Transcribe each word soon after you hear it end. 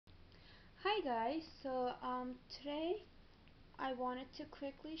Hi guys, so today I wanted to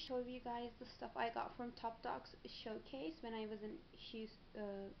quickly show you guys the stuff I got from Topp Dogg's showcase when I was in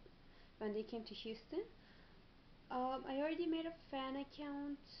when they came to Houston. I already made a fan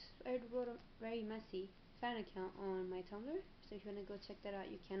account. I wrote a very messy fan account on my Tumblr, so if you wanna go check that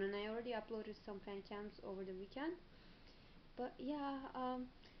out, you can. And I already uploaded some fan accounts over the weekend. But yeah,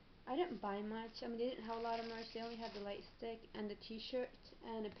 I didn't buy much. I mean, they didn't have a lot of merch. They only had the light stick and the t-shirt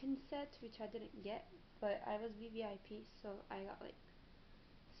and a pin set, which I didn't get. But I was VVIP, so I got like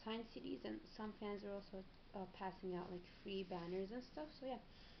signed CDs, and some fans were also passing out like free banners and stuff. So yeah.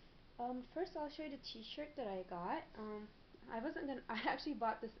 First I'll show you the t-shirt that I got. I wasn't gonna. I actually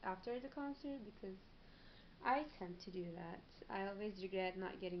bought this after the concert because I tend to do that. I always regret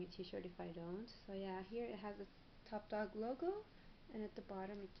not getting a t-shirt if I don't. So yeah, here it has a Topp Dogg logo, and at the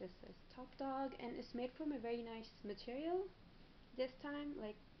bottom it just says Topp Dogg, and it's made from a very nice material this time.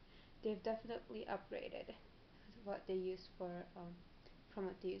 Like, they've definitely upgraded what they use for from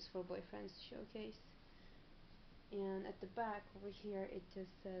what they use for Boyfriend's showcase. And at the back over here it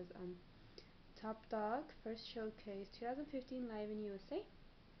just says Topp Dogg first showcase 2015 live in USA.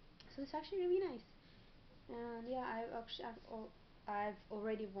 So it's actually really nice. And yeah, I've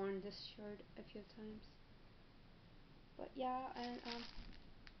already worn this shirt a few times. But yeah, and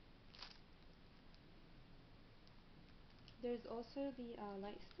there's also the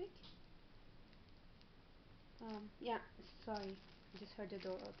light stick. Yeah, sorry, I just heard the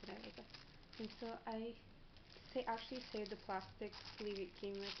door open. And so I actually saved the plastic sleeve it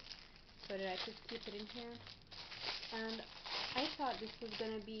came with so that I could keep it in here. And I thought this was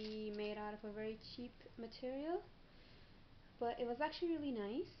gonna be made out of a very cheap material, but it was actually really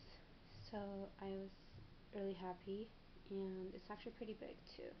nice. So I was really happy, and it's actually pretty big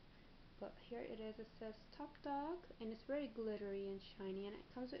too. But here it is. It says Topp Dogg, and it's very glittery and shiny, and it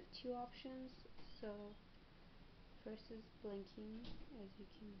comes with two options. So first is blinking, as you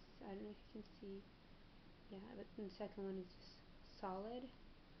can. I don't know if you can see. Yeah, but the second one is just solid.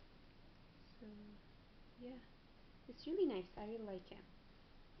 So yeah, it's really nice. I really like it,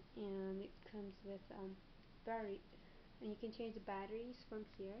 and it comes with battery, and you can change the batteries from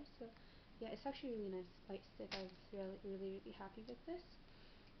here. So yeah, it's actually really nice light stick. I was really happy with this.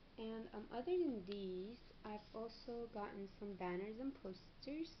 And other than these, I've also gotten some banners and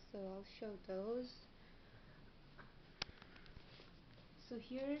posters, so I'll show those. So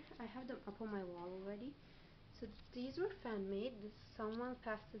here I have them up on my wall already. So these were fan made. Someone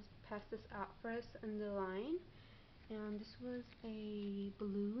passed this out for us in the line, and this was a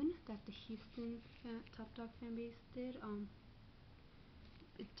balloon that the Houston Topp Dogg fan base did.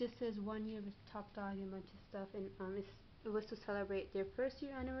 It just says 1 year with Topp Dogg and a bunch of stuff, and it was to celebrate their first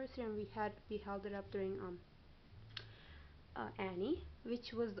year anniversary, and we held it up during Annie,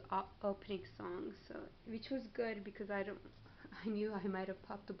 which was the opening song, so which was good because I knew I might have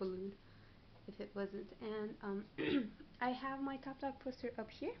popped a balloon if it wasn't. And I have my Topp Dogg poster up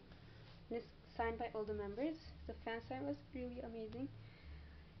here. And it's signed by all the members. The fan sign was really amazing.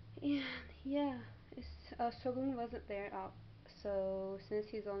 And yeah, Sogung wasn't there, so since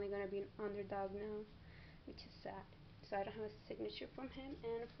he's only gonna be an underdog now, which is sad. So I don't have a signature from him.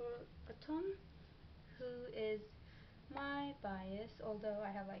 And for Atom, who is my bias, although I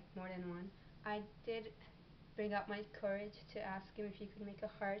have like more than one, I did bring up my courage to ask him if he could make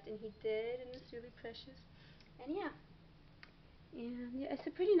a heart, and he did, and it's really precious. And yeah, it's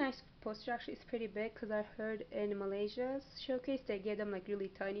a pretty nice poster. Actually, it's pretty big because I heard in Malaysia's showcase they gave them like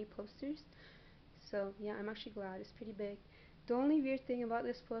really tiny posters. So yeah, I'm actually glad. It's pretty big. The only weird thing about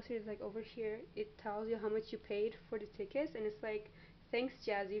this poster is like over here it tells you how much you paid for the tickets, and it's like, thanks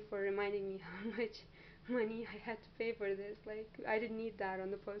Jazzy for reminding me how much money I had to pay for this. Like, I didn't need that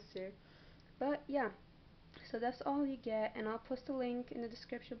on the poster. But yeah, so that's all you get, and I'll post a link in the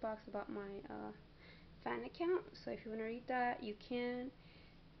description box about my fan account, so if you want to read that you can.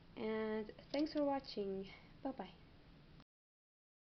 And thanks for watching. Bye bye.